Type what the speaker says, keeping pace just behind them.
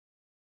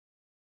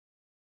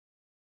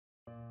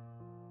Hi,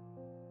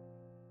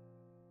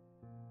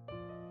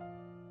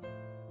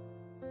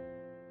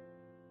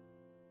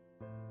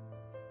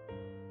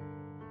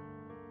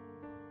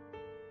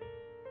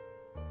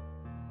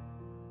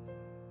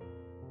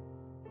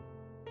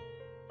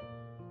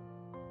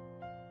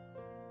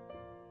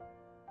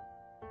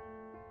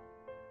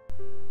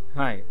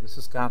 this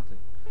is Karthik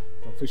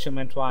from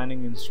Fisherman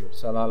Training Institute,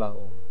 Salala,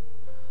 Oman.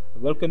 I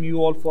welcome you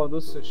all for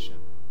this session.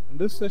 In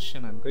this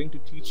session, I'm going to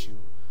teach you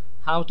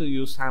how to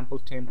use sample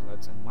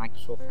templates in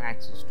Microsoft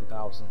Access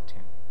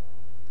 2010.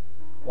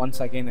 Once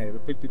again, I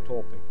repeat the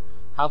topic,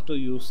 how to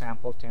use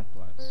sample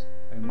templates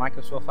in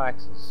Microsoft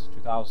Access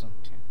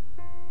 2010.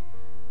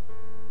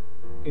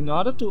 In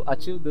order to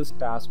achieve this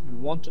task, we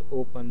want to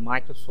open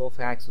Microsoft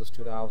Access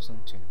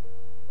 2010.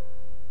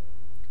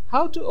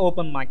 How to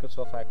open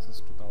Microsoft Access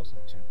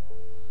 2010?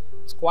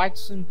 It's quite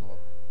simple.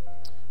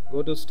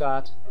 Go to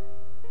Start,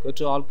 go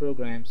to All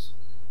Programs,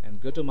 and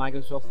go to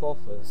Microsoft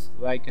Office,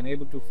 where you can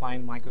able to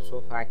find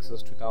Microsoft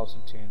Access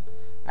 2010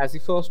 as the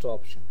first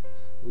option.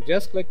 We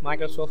just click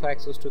Microsoft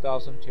Access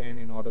 2010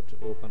 in order to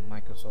open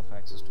Microsoft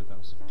Access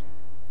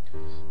 2010.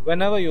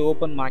 Whenever you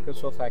open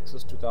Microsoft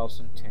Access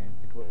 2010,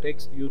 it will take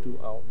you to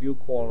a view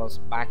called as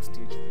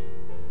Backstage View.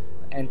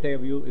 The entire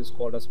view is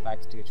called as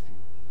Backstage View.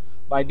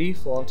 By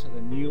default,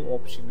 the new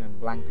option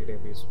and blank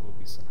database will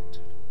be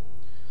selected.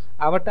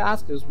 Our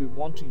task is we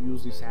want to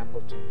use the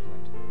sample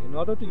template. In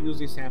order to use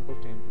the sample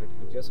template,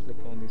 you just click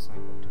on the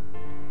sample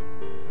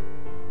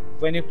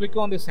template. When you click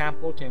on the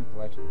sample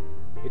template,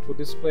 it will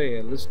display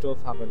a list of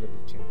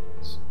available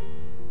templates.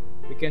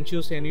 We can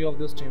choose any of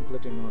this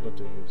template in order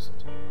to use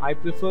it. I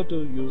prefer to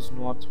use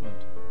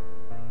Northwind.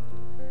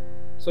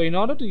 So in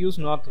order to use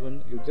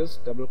Northwind, you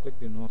just double click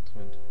the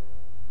Northwind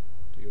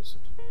to use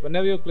it.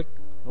 Whenever you click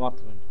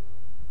Northwind,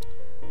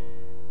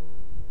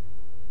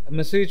 a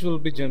message will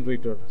be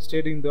generated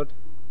stating that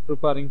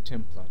preparing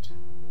template.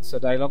 It's a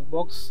dialog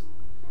box,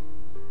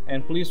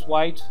 and please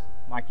write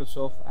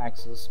Microsoft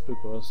Access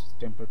prepares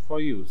template for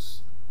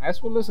use.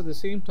 As well as at the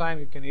same time,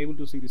 you can able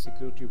to see the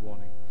security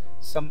warning.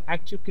 Some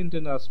active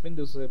content has been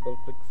disabled.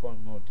 Click for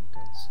more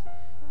details.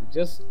 You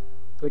just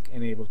click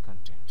enable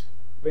content.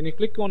 When you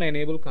click on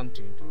enable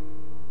content,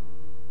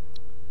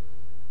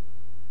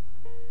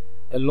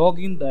 a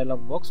login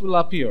dialog box will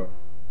appear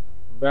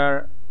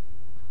where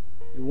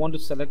you want to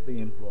select the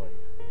employee.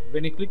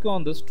 When you click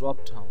on this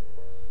drop down,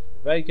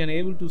 where you can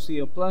able to see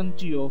a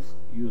plenty of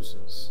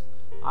users,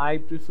 I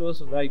prefer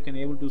where you can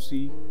able to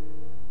see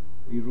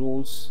the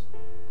roles.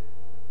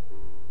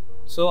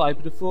 So I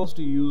prefer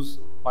to use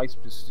vice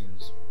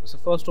presidents as the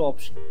first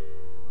option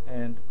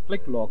and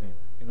click login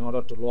in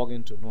order to log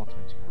into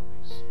Northwind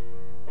database.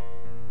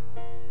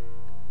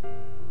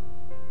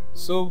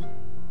 So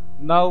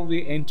now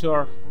we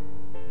enter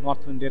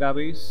Northwind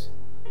database,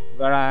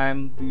 where I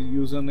am the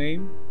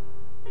username,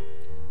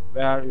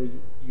 where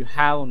you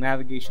have a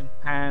navigation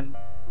pane,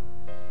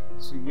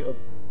 so your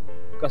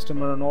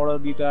customer and order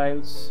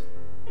details,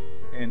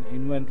 and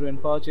inventory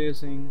and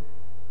purchasing,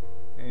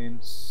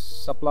 and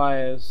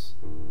suppliers,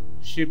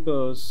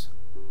 shippers,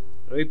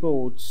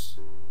 reports,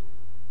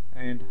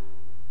 and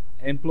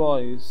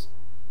employees,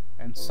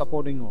 and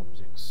supporting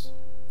objects.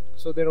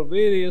 So there are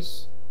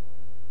various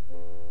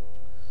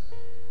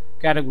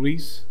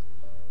categories.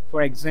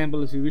 For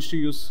example, if you wish to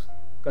use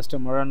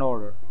customer and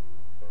order,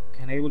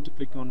 can able to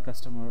click on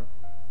customer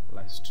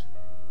list.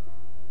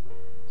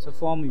 So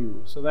form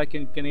view, so that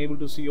can able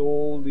to see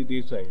all the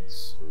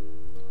details.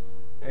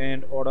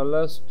 And order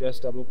list,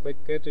 just double click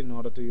it in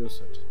order to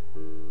use it.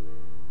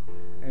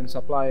 And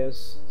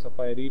suppliers,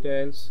 supplier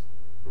details,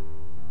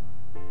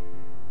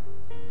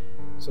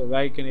 so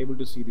where you can able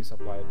to see the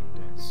supplier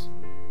details.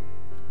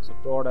 So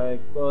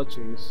product,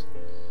 purchase.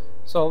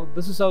 So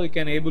this is how you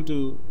can able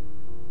to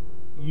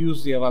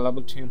use the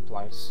available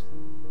templates.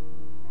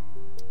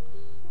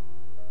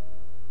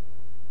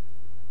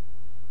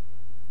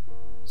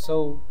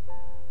 So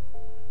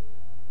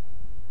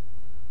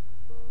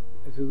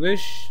if you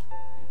wish,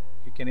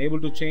 you can able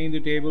to change the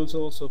tables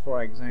also.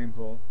 For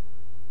example,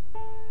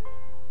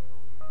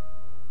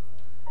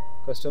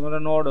 customer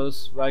and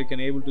orders, where you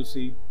can able to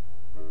see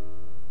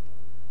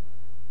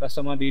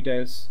customer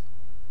details.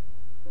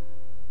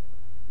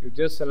 You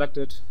just select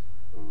it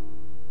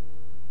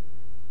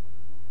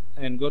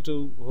and go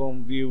to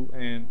home view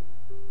and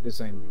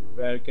design view,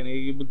 where you can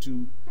able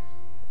to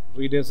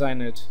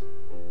redesign it.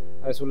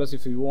 As well as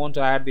if you want to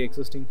add the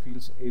existing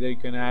fields, either you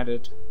can add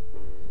it,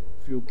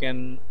 if you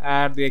can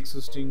add the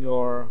existing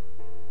or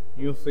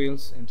new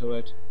fields into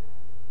it.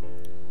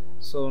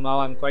 So now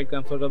I'm quite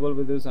comfortable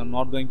with this. I'm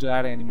not going to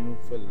add any new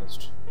field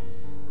list.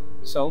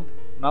 So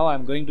now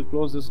I'm going to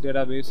close this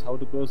database. How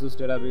to close this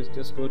database?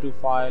 Just go to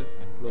file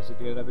and close the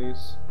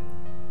database.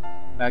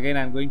 And again,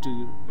 I'm going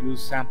to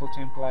use sample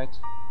template,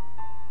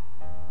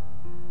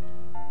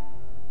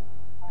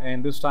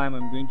 and this time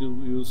I'm going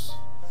to use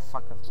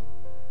faculty.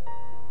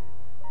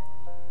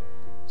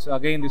 So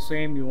again, the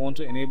same, you want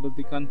to enable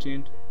the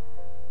content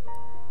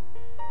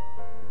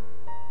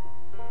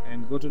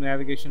and go to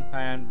navigation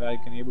pane, where you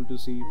can able to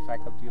see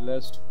faculty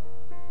list,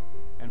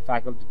 and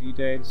faculty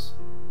details.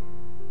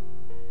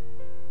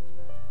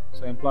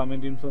 So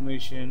employment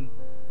information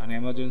and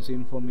emergency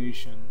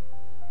information.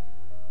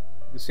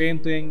 The same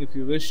thing, if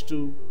you wish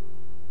to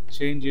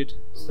change it,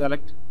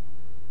 select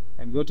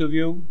and go to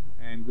view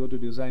and go to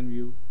design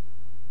view,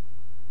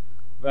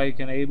 where you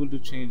can able to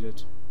change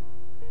it.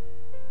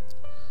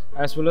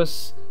 As well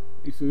as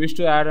if you wish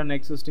to add an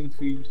existing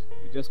field,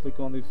 you just click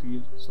on the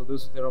field. So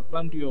there are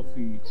plenty of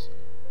fields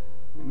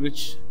in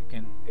which you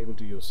can able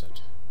to use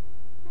it.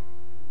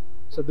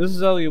 So this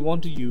is how you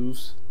want to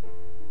use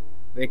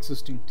the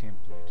existing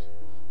template.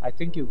 I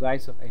think you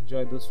guys have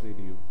enjoyed this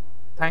video.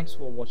 Thanks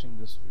for watching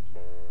this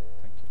video.